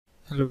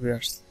Hello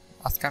viewers,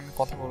 আজকে আমি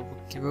কথা বলবো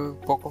কিভাবে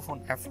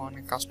PocoPhone F1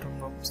 এ কাস্টম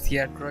রম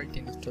CrDroid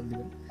ইনস্টল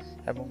দিবেন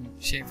এবং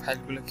সেই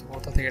ফাইলগুলো কি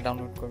কোথা থেকে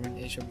ডাউনলোড করবেন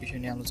এইসব বিষয়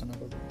নিয়ে আলোচনা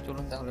করব।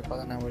 চলুন তাহলে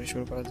কথা না বলে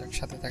শুরু করা যাক।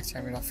 সাথে থাকছি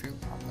আমি রাফিউল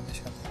আপনাদের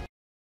সাথে।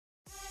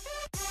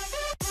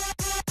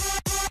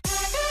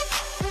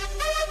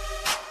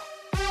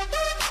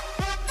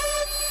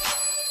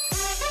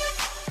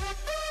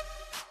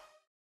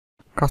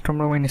 কাস্টম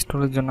রম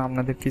ইনস্টলের জন্য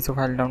আপনাদের কিছু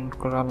ফাইল ডাউনলোড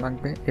করা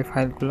লাগবে। এই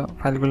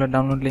ফাইলগুলো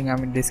ডাউনলোড লিঙ্ক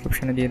আমি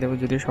ডিসক্রিপশনে দিয়ে দেবো,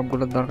 যদি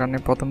সবগুলোর দরকার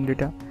নেই। প্রথম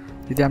দুইটা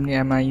যদি আপনি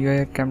MIUI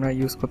এর ক্যামেরা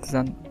ইউজ করতে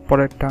চান,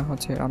 পরেরটা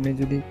হচ্ছে আপনি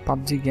যদি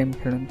পাবজি গেম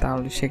খেলেন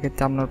তাহলে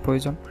সেক্ষেত্রে আপনার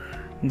প্রয়োজন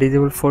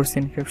ডিজেবল ফোর্স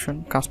এনক্রিপশন,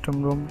 কাস্টম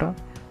রোমটা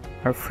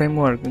আর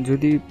ফ্রেমওয়ার্ক।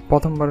 যদি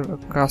প্রথমবার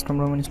কাস্টম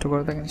রোম ইনস্টল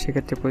করে থাকেন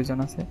সেক্ষেত্রে প্রয়োজন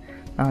আছে,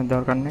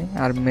 দরকার নেই।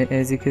 আর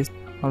এজিকেস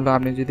হলো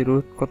আপনি যদি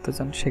রুট করতে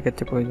চান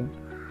সেক্ষেত্রে প্রয়োজন।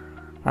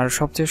 আর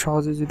সবচেয়ে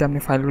সহজে যদি আপনি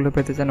ফাইলগুলো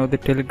পেতে চান, ওদের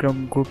টেলিগ্রাম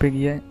গ্রুপে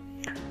গিয়ে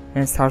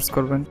সার্চ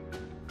করবেন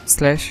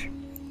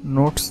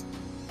 /notes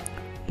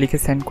লিখে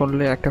সেন্ড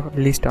করলে একটা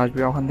লিস্ট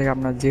আসবে। ওখান থেকে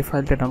আপনার যে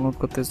ফাইলটা ডাউনলোড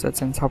করতে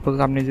চাচ্ছেন, সাপোজ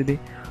আপনি যদি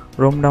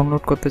রোম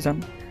ডাউনলোড করতে চান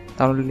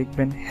তাহলে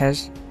লিখবেন হ্যাশ,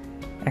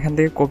 এখান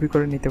থেকে কপি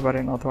করে নিতে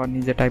পারেন অথবা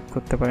নিজে টাইপ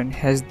করতে পারেন।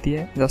 হ্যাশ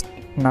দিয়ে জাস্ট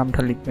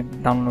নামটা লিখবেন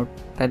ডাউনলোড,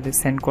 তাহলে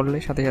সেন্ড করলে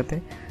সাথে সাথে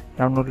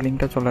ডাউনলোড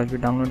লিঙ্কটা চলে আসবে।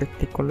 ডাউনলোডে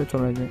ক্লিক করলে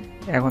চলে আসবে।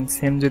 এখন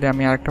সেম যদি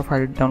আমি আরেকটা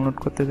ফাইল ডাউনলোড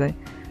করতে যাই,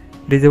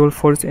 ডিজেবল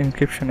ফোর্স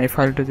এনক্রিপশন, এই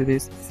ফাইলটা যদি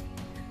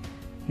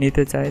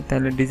নিতে চাই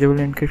তাহলে ডিজেবল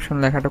এনক্রিপশন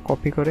লেখাটা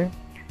কপি করে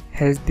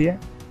হ্যাশ দিয়ে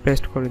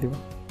পেস্ট করে দেব।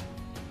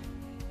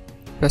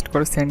 পেস্ট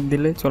করে সেন্ড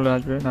দিলে চলে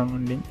আসবে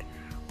ডাউনলোড লিঙ্ক।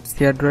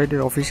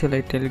 CrDroid-এর অফিসিয়াল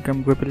এই টেলিগ্রাম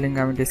গ্রুপের লিঙ্ক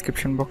আমি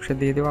ডিসক্রিপশন বক্সে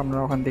দিয়ে দেবো,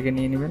 আপনারা ওখান থেকে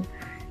নিয়ে নেবেন।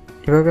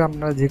 এভাবে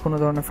আপনারা যে কোনো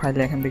ধরনের ফাইল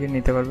এখান থেকে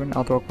নিতে পারবেন,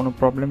 অথবা কোনো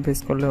প্রবলেম ফেস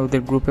করলে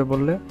ওদের গ্রুপে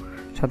বললে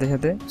সাথে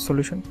সাথে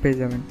সলিউশন পেয়ে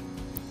যাবেন।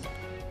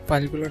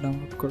 ফাইলগুলো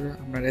ডাউনলোড করে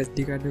আপনার SD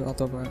কার্ডে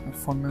অথবা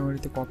ফোন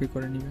মেমোরিতে কপি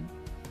করে নেবেন।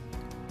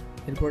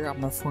 এরপরে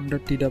আপনার ফোনটা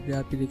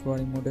TWRP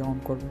রিকভারি মোডে অন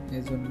করবেন।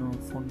 এর জন্য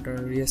ফোনটা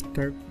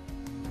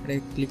রিস্টার্টে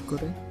ক্লিক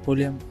করে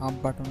ভলিউম আপ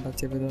বাটনটা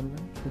চেপে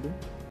ধরবেন শুধু।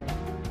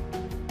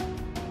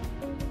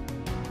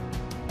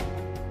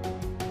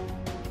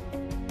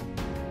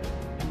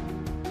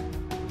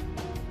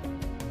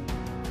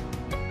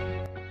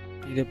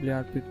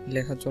 TWRP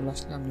লেখা চলে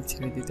আসলে আপনি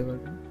ছেড়ে দিতে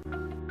পারবেন।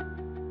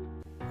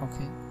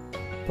 ওকে,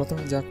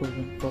 প্রথমে যা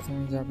করবেন,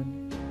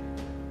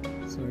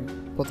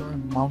 প্রথমে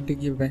মাউন্টে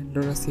গিয়ে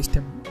ভেন্ডরের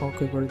সিস্টেম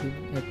ওকে করে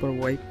দিবেন। এরপর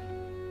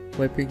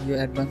ওয়াইপে গিয়ে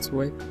অ্যাডভান্স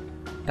ওয়াইপ,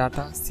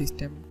 ডাটা,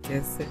 সিস্টেম,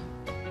 কেসে,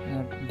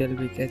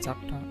 ডেলভিক, এই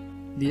চারটা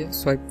দিয়ে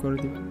সোয়াইপ করে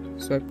দিবেন।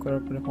 সোয়াইপ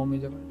করার পরে হোমে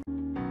যাবেন,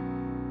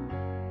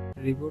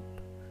 reboot,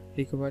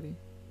 recovery,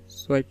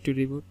 swipe two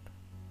reboot.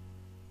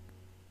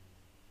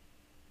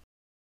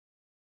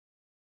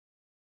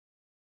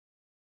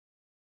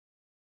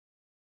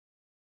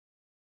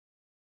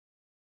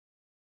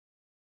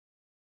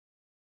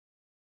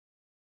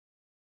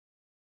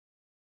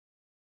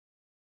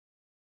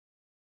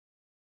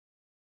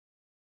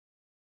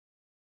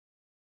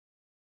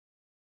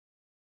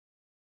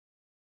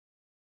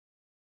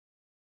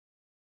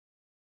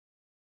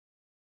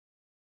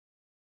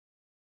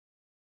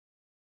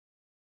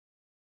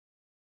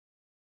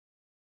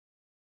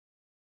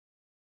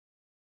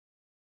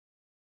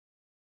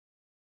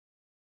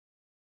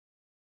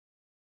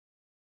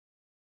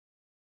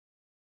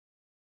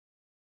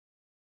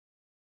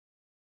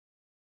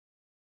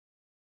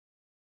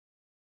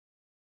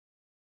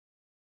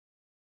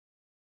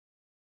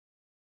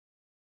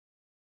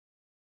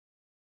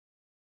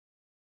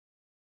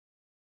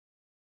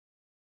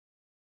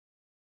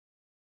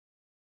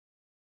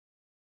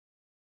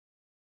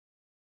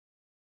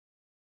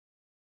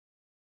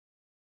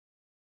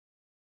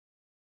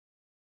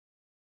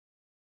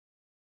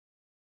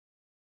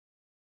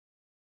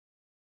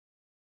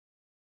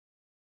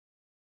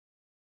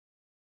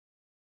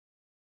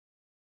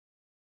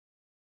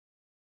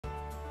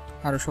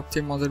 আর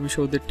সবচেয়ে মজার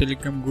বিষয়, ওদের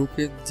টেলিগ্রাম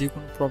গ্রুপে যে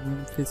কোনো প্রবলেম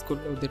ফেস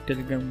করলে ওদের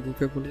টেলিগ্রাম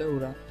গ্রুপে বললে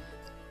ওরা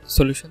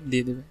সলিউশন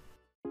দিয়ে দেবে।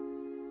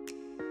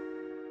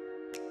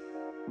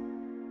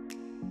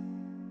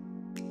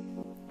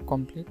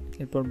 কমপ্লিট।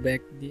 এরপর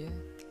ব্যাক দিয়ে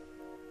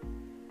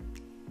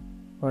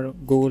আর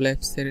গুগল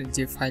অ্যাপসের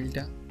যে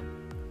ফাইলটা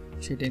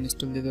সেটা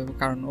ইনস্টল দিতে হবে,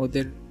 কারণ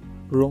ওদের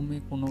রোমে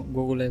কোনো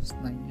গুগল অ্যাপস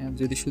নাই।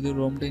 যদি শুধু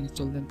রোমটা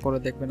ইনস্টল দেন পরে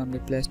দেখবেন আপনি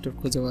প্লে স্টোর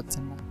খুঁজে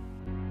পাচ্ছেন না।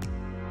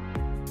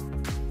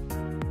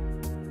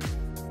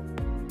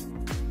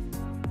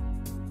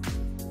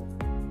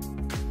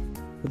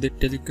 ওদের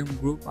টেলিগ্রাম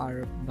গ্রুপ আর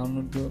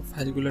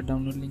ফাইলগুলোর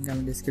ডাউনলোড লিঙ্ক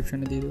আমি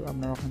ডিসক্রিপশনে দিয়ে দেবো,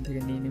 আপনারা ওখান থেকে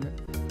নিয়ে নেবেন।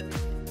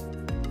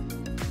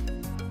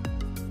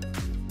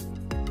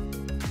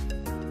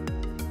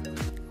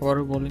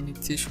 আবারও বলে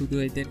নিচ্ছি, শুধু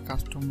এদের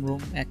কাস্টম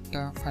রোম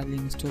একটা ফাইল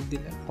ইনস্টল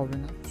দিলে হবে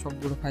না,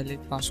 সবগুলো ফাইলে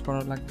পাস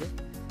করা লাগবে,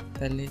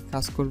 তাহলে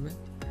কাজ করবে।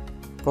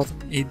 প্রথম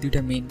এই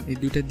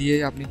দুইটা দিয়ে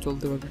আপনি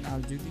চলতে পারবেন। আর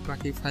যদি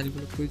বাকি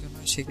ফাইলগুলো প্রয়োজন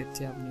হয়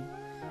সেক্ষেত্রে আপনি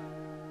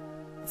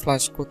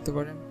ফ্লাশ করতে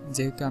পারেন।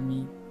 যেহেতু আমি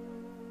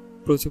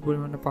প্রচুর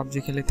পরিমাণে পাবজি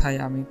খেলে তাই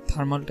আমি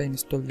থার্মালটা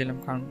ইনস্টল দিলাম,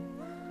 কারণ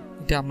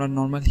এটা আপনার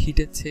নর্মাল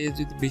হিটের চেয়ে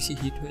যদি বেশি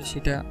হিট হয়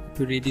সেটা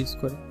একটু রিডিউস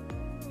করে,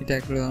 এটা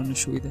এক ধরনের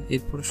সুবিধা।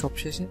 এরপরে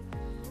সবশেষে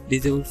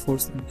ডিসেবল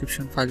ফোর্স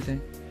এনক্রিপশন ফাইলটা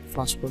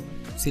ফ্লাশ করবেন,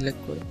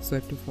 সিলেক্ট করে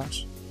সোয়াইপ টু ফ্লাশ।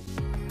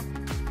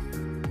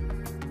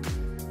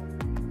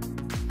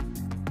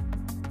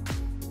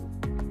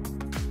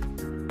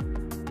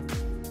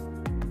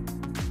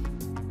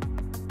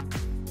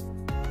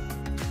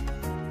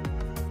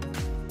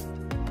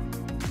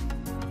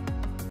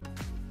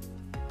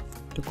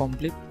 তো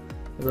কমপ্লিট।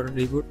 এবার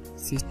reboot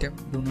system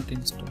do not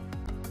install.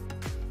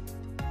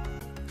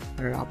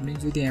 আর আপনি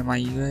যদি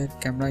MIUI এর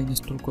ক্যামেরা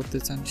ইনস্টল করতে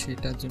চান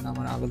সেটার জন্য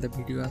আমার আলাদা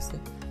ভিডিও আছে,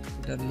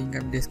 এটার লিঙ্ক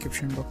আমি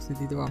ডেসক্রিপশন বক্সে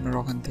দিয়ে দেবো, আপনারা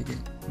ওখান থেকে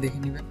দেখে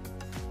নেবেন।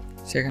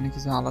 সেখানে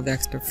কিছু আলাদা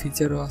এক্সট্রা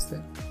ফিচারও আছে,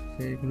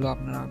 সেগুলো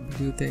আপনারা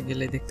ভিডিওতে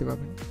গেলে দেখতে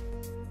পাবেন।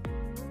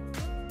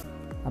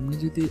 আপনি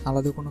যদি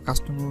আলাদা কোনো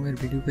কাস্টম রুমের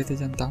ভিডিও পেতে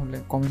চান তাহলে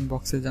কমেন্ট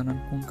বক্সে জানান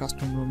কোন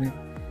কাস্টম রুমের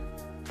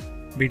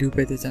ভিডিও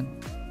পেতে চান।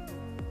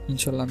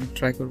 ইনশাল্লাহ আমি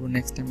ট্রাই করবো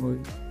নেক্সট টাইম ওই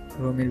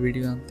রুমের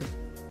ভিডিও আনতে।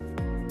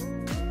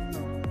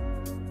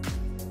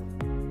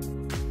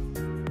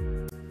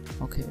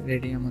 ওকে,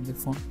 রেডি আমাদের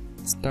ফোন।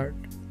 স্টার্ট।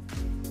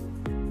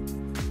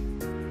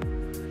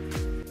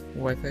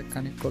 ওয়াইফাই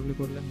কানেক্ট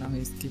করলে না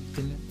হয় স্কিপ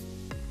দিলেন।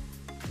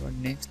 এবার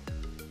নেক্সট,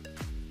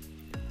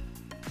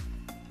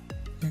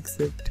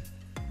 অ্যাকসেপ্ট,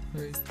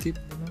 স্কিপ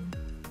দিলাম,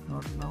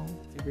 not now,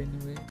 skip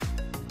anyway,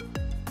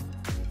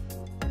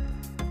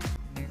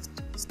 next,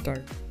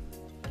 start.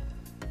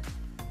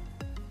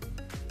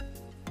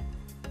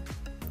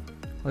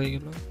 হয়ে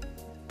গেল।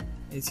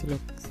 এই ছিল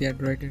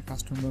CrDroid এর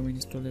কাস্টম রম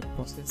ইনস্টলের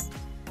প্রসেস।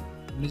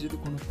 আপনি যদি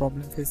কোনো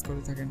প্রবলেম ফেস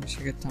করে থাকেন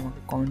সেক্ষেত্রে আমাকে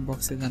কমেন্ট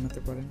বক্সে জানাতে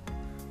পারেন,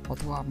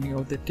 অথবা আপনি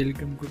ওদের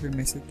টেলিগ্রাম গ্রুপে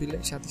মেসেজ দিলে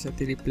সাথে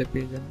সাথে রিপ্লাই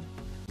পেয়ে যাবেন।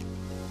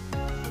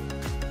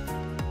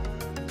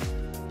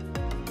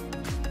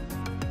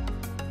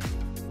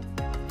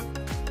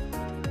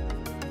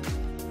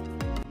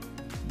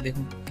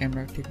 দেখুন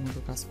ক্যামেরা ঠিক মতো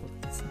কাজ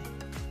করতেছে।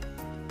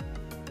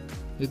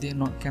 যদি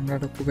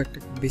ক্যামেরাটা খুব একটা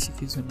বেশি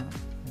কিছু না,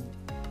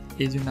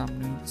 এই জন্য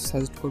আমি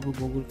সাজেস্ট করবো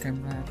গুগল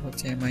ক্যামেরা আর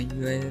হচ্ছে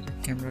MIUI এর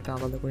ক্যামেরাটা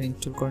আলাদা করে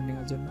ইনস্টল করে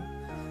নেওয়ার জন্য।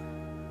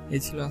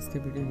 এই ছিল আজকে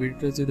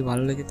ভিডিওটা যদি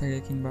ভালো লেগে থাকে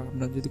কিংবা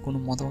আপনার যদি কোনো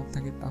মতামত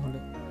থাকে তাহলে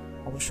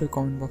অবশ্যই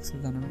কমেন্ট বক্সে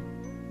জানাবেন।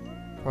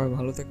 সবাই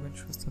ভালো থাকবেন,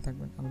 সুস্থ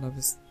থাকবেন। আল্লাহ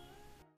হাফেজ।